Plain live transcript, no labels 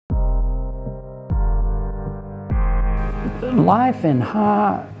Life in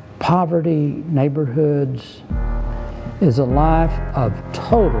high poverty neighborhoods is a life of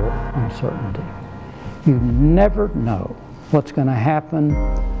total uncertainty. You never know what's going to happen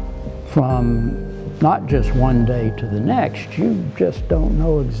from not just one day to the next. You just don't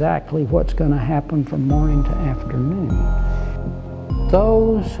know exactly what's going to happen from morning to afternoon.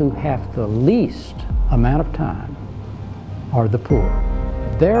 Those who have the least amount of time are the poor.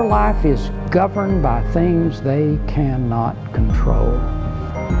 Their life is governed by things they cannot control.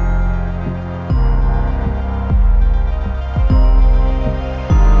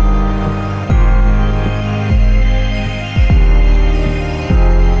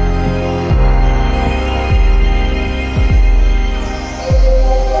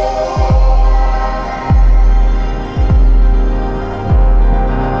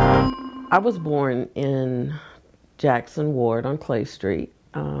 I was born in Jackson Ward on Clay Street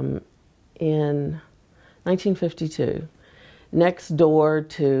in 1952, next door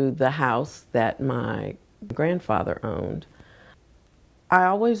to the house that my grandfather owned. I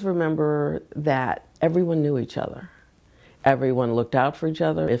always remember that everyone knew each other. Everyone looked out for each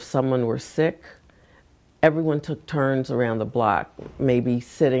other. If someone were sick, everyone took turns around the block, maybe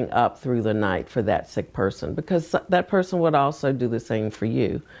sitting up through the night for that sick person, because that person would also do the same for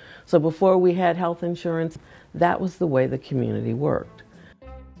you. So before we had health insurance, that was the way the community worked.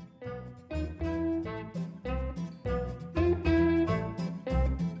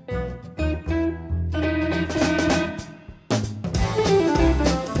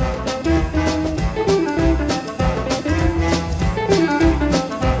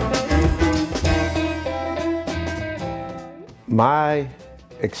 My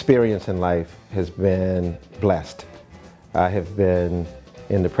experience in life has been blessed. I have been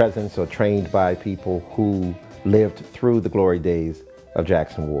in the presence or trained by people who lived through the glory days of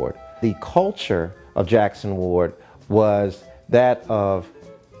Jackson Ward. The culture of Jackson Ward was that of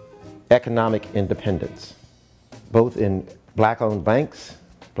economic independence, both in black-owned banks,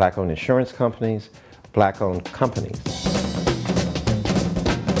 black-owned insurance companies, black-owned companies.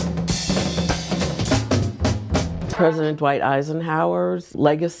 President Dwight Eisenhower's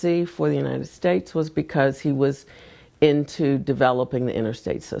legacy for the United States was because he was into developing the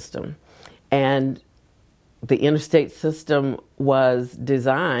interstate system. And the interstate system was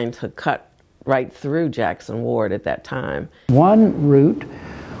designed to cut right through Jackson Ward at that time. One route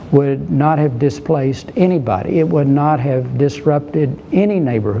would not have displaced anybody. It would not have disrupted any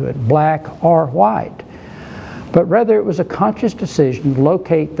neighborhood, black or white. But rather it was a conscious decision to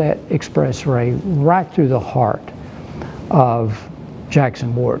locate that expressway right through the heart of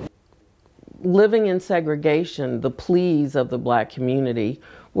Jackson Ward. Living in segregation, the pleas of the black community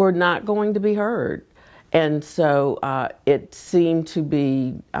were not going to be heard. And so it seemed to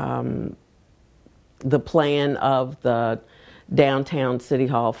be the plan of the downtown City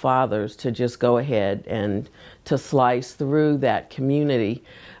Hall fathers to just go ahead and to slice through that community,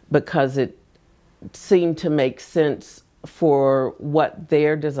 because it seemed to make sense for what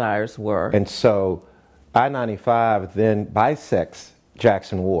their desires were. And so I-95 then bisects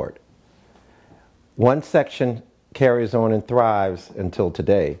Jackson Ward. One section carries on and thrives until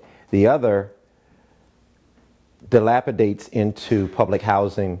today. The other dilapidates into public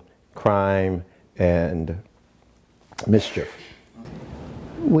housing, crime, and mischief.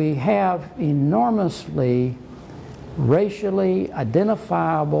 We have enormously racially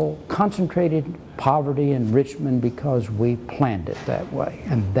identifiable, concentrated poverty in Richmond because we planned it that way,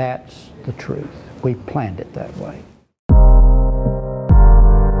 and that's the truth. We planned it that way.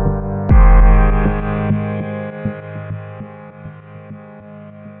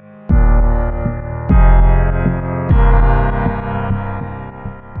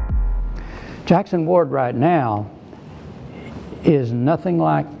 Jackson Ward right now is nothing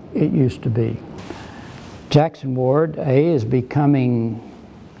like it used to be. Jackson Ward, A, is becoming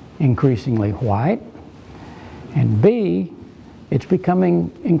increasingly white, and B, it's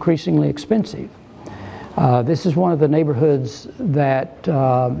becoming increasingly expensive. This is one of the neighborhoods that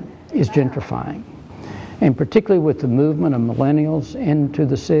is gentrifying, and particularly with the movement of millennials into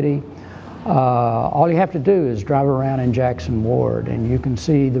the city. All you have to do is drive around in Jackson Ward and you can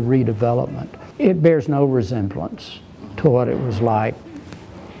see the redevelopment. It bears no resemblance to what it was like,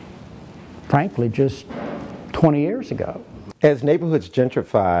 frankly, just 20 years ago. As neighborhoods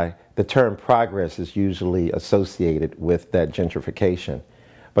gentrify, the term progress is usually associated with that gentrification.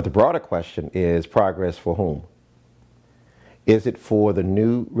 But the broader question is, progress for whom? Is it for the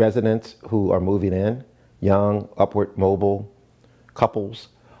new residents who are moving in, young, upward mobile couples?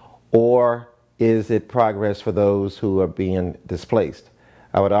 Or is it progress for those who are being displaced?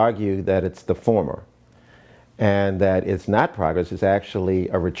 I would argue that it's the former. and that it's not progress, it's actually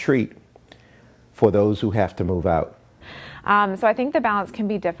a retreat for those who have to move out. So I think the balance can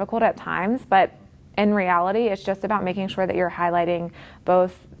be difficult at times, but in reality, it's just about making sure that you're highlighting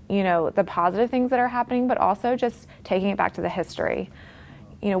both, you know, the positive things that are happening, but also just taking it back to the history.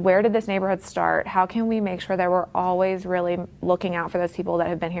 You know, where did this neighborhood start? How can we make sure that we're always really looking out for those people that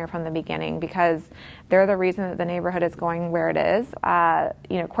have been here from the beginning, because they're the reason that the neighborhood is going where it is.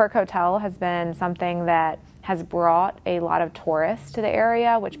 You know, Quirk Hotel has been something that has brought a lot of tourists to the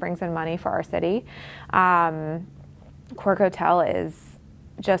area, which brings in money for our city. Quirk Hotel is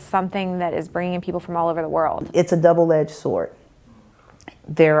just something that is bringing in people from all over the world. It's a double-edged sword.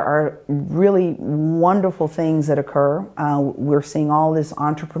 There are really wonderful things that occur. We're seeing all this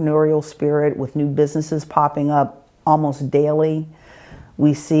entrepreneurial spirit with new businesses popping up almost daily.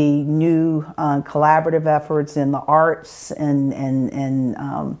 We see new collaborative efforts in the arts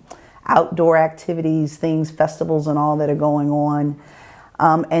and outdoor activities, things, festivals and all that are going on.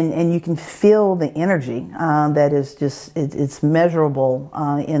 And you can feel the energy that is just, it's measurable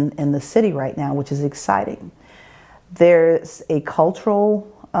in the city right now, which is exciting. There's a cultural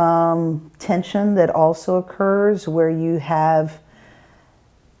tension that also occurs where you have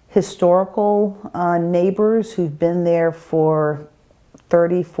historical neighbors who've been there for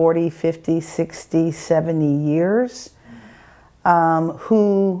 30, 40, 50, 60, 70 years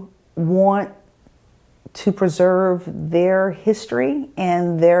who want to preserve their history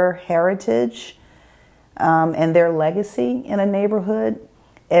and their heritage and their legacy in a neighborhood,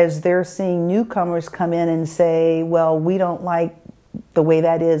 as they're seeing newcomers come in and say, well, we don't like the way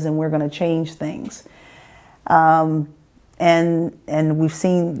that is and we're going to change things. And we've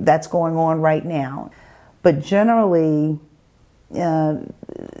seen that's going on right now. But generally, when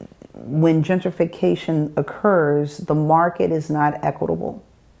gentrification occurs, the market is not equitable.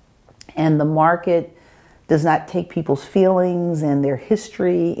 And the market does not take people's feelings and their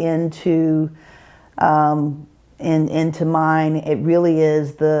history into mind. It really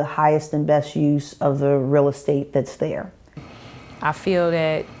is the highest and best use of the real estate that's there. I feel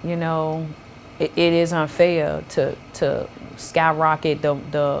that, you know, it is unfair to skyrocket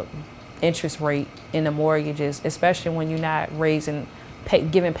the interest rate in the mortgages, especially when you're not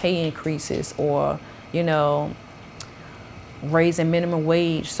giving pay increases or, you know, raising minimum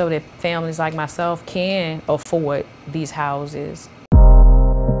wage so that families like myself can afford these houses.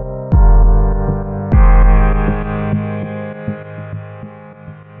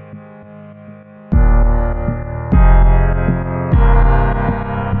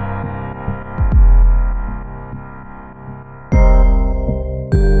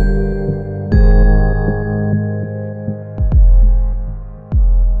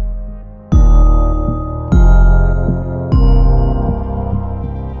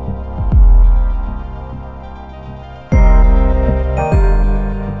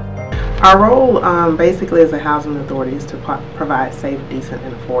 Our role basically as a housing authority is to provide safe, decent,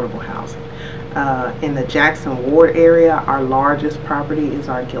 and affordable housing. In the Jackson Ward area, our largest property is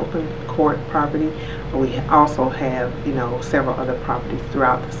our Gilpin Court property. We also have, you know, several other properties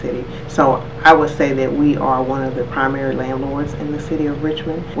throughout the city. So I would say that we are one of the primary landlords in the city of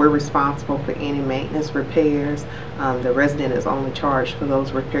Richmond. We're responsible for any maintenance repairs. The resident is only charged for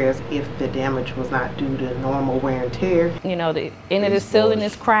those repairs if the damage was not due to normal wear and tear. You know, the end of the ceiling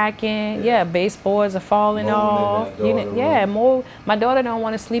is cracking. Yeah, baseboards are falling off. My daughter don't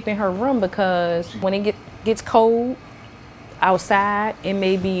want to sleep in her room because when it gets cold outside, it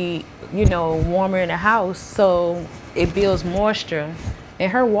may be, you know, warmer in the house, so it builds moisture.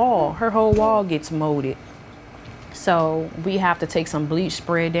 And her whole wall gets molded. So we have to take some bleach,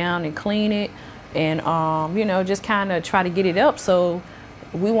 spray it down and clean it, and you know, just kind of try to get it up so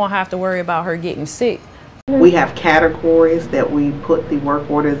we won't have to worry about her getting sick. We have categories that we put the work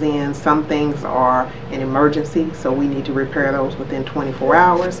orders in. Some things are an emergency, so we need to repair those within 24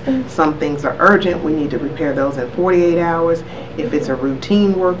 hours. Some things are urgent, we need to repair those in 48 hours. If it's a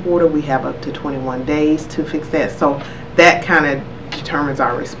routine work order, we have up to 21 days to fix that. So that kind of determines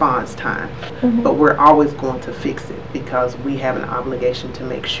our response time. But we're always going to fix it because we have an obligation to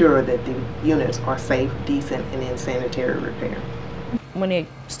make sure that the units are safe, decent, and in sanitary repair. When it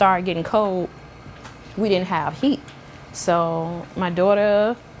started getting cold, we didn't have heat. So my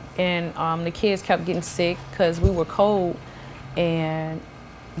daughter and the kids kept getting sick because we were cold, and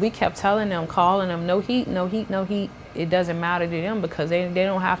we kept telling them, calling them, no heat, no heat, no heat. It doesn't matter to them because they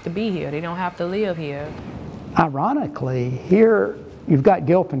don't have to be here. They don't have to live here. Ironically, here you've got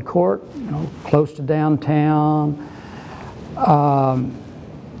Gilpin Court, you know, close to downtown,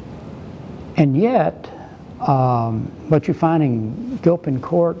 and yet what you find in Gilpin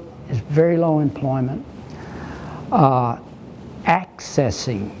Court is very low employment.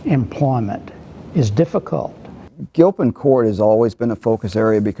 Accessing employment is difficult. Gilpin Court has always been a focus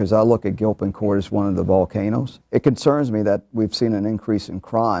area because I look at Gilpin Court as one of the volcanoes. It concerns me that we've seen an increase in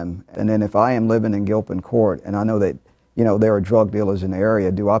crime, and then if I am living in Gilpin Court and I know that, you know, there are drug dealers in the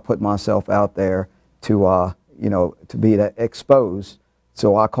area, do I put myself out there to, you know, to be exposed?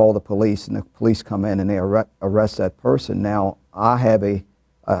 So I call the police, and the police come in and they arrest that person. Now I have a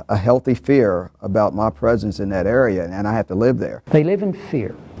healthy fear about my presence in that area, and I have to live there. They live in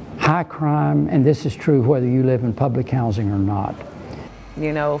fear. High crime, and this is true whether you live in public housing or not.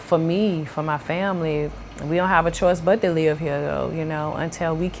 You know, for me, for my family, we don't have a choice but to live here, though, you know,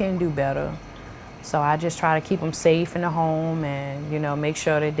 until we can do better. So I just try to keep them safe in the home and, you know, make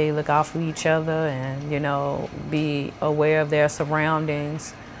sure that they look out for each other and, you know, be aware of their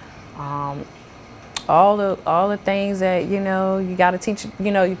surroundings. All the things that, you know, you got to teach, you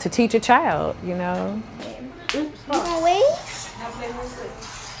know, to teach a child, you know. Oops, you gonna wait?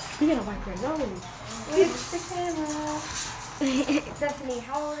 You're gonna wipe your nose. Where's the camera? Stephanie,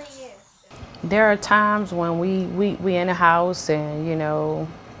 how old are you? There are times when we in a house and, you know,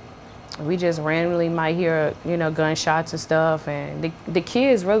 we just randomly might hear, you know, gunshots and stuff, and the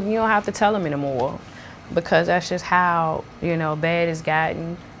kids really, you don't have to tell them anymore because that's just how, you know, bad it's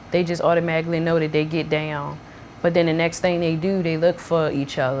gotten. They just automatically know that they get down. But then the next thing they do, they look for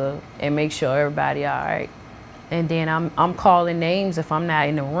each other and make sure everybody all right. And then I'm calling names if I'm not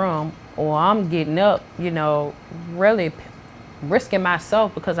in the room, or I'm getting up, you know, really risking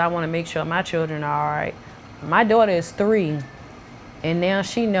myself because I want to make sure my children are all right. My daughter is 3, and now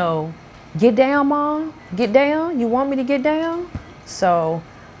she know, get down, Mom, get down. You want me to get down? So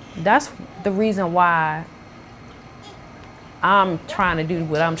that's the reason why I'm trying to do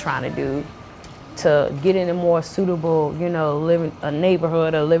what I'm trying to do to get in a more suitable, you know, a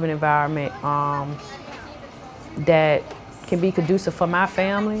neighborhood, a living environment that can be conducive for my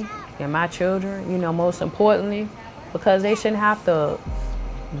family and my children, you know, most importantly, because they shouldn't have to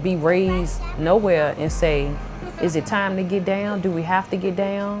be raised nowhere and say, is it time to get down? Do we have to get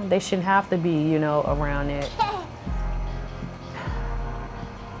down? They shouldn't have to be, you know, around it.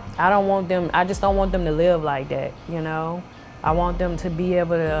 I just don't want them to live like that, you know? I want them to be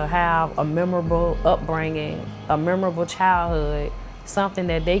able to have a memorable upbringing, a memorable childhood, something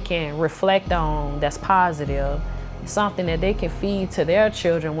that they can reflect on that's positive, something that they can feed to their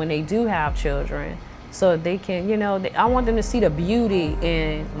children when they do have children, so they can, you know, I want them to see the beauty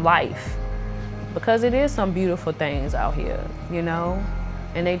in life, because it is some beautiful things out here, you know,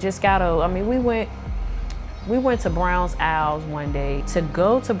 and they just gotta, I mean, we went to Brown's Owls one day. To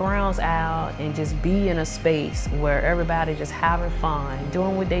go to Brown's Owl and just be in a space where everybody just having fun,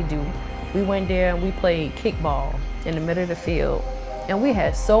 doing what they do. We went there and we played kickball in the middle of the field. And we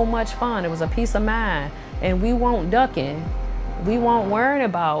had so much fun. It was a peace of mind. And we weren't ducking. We weren't worrying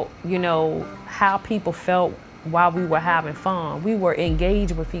about, you know, how people felt while we were having fun. We were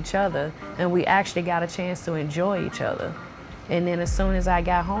engaged with each other, and we actually got a chance to enjoy each other. And then as soon as I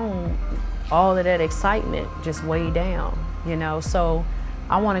got home, all of that excitement just weighed down, you know. So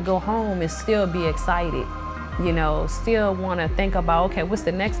I want to go home and still be excited, you know, still want to think about, okay, what's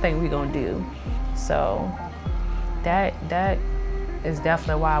the next thing we're going to do? So that is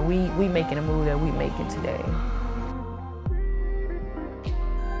definitely why we making the move that we making today.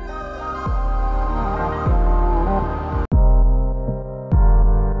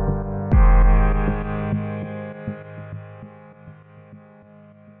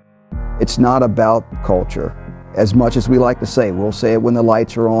 It's not about culture. As much as we like to say, we'll say it when the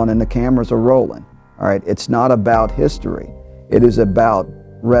lights are on and the cameras are rolling. All right, it's not about history. It is about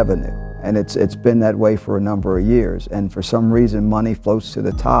revenue. And it's been that way for a number of years. And for some reason, money floats to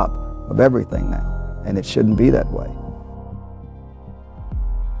the top of everything now. And it shouldn't be that way.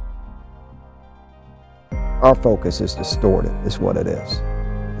 Our focus is distorted, is what it is.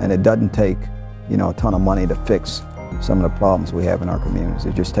 And it doesn't take, you know, a ton of money to fix some of the problems we have in our communities.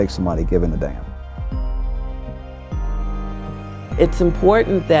 It just takes somebody giving a damn. It's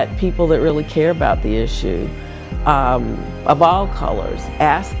important that people that really care about the issue, of all colors,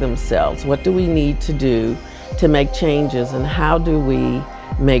 ask themselves, what do we need to do to make changes, and how do we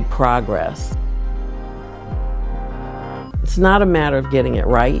make progress? It's not a matter of getting it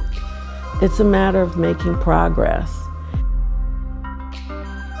right. It's a matter of making progress.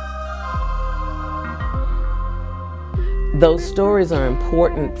 Those stories are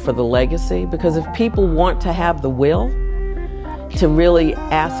important for the legacy, because if people want to have the will to really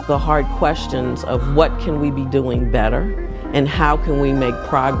ask the hard questions of what can we be doing better and how can we make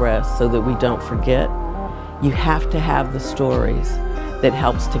progress so that we don't forget, you have to have the stories. that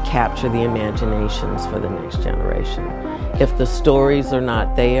helps to capture the imaginations for the next generation. If the stories are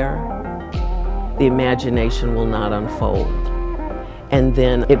not there, the imagination will not unfold. And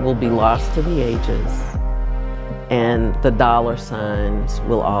then it will be lost to the ages, and the dollar signs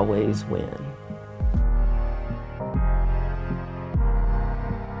will always win.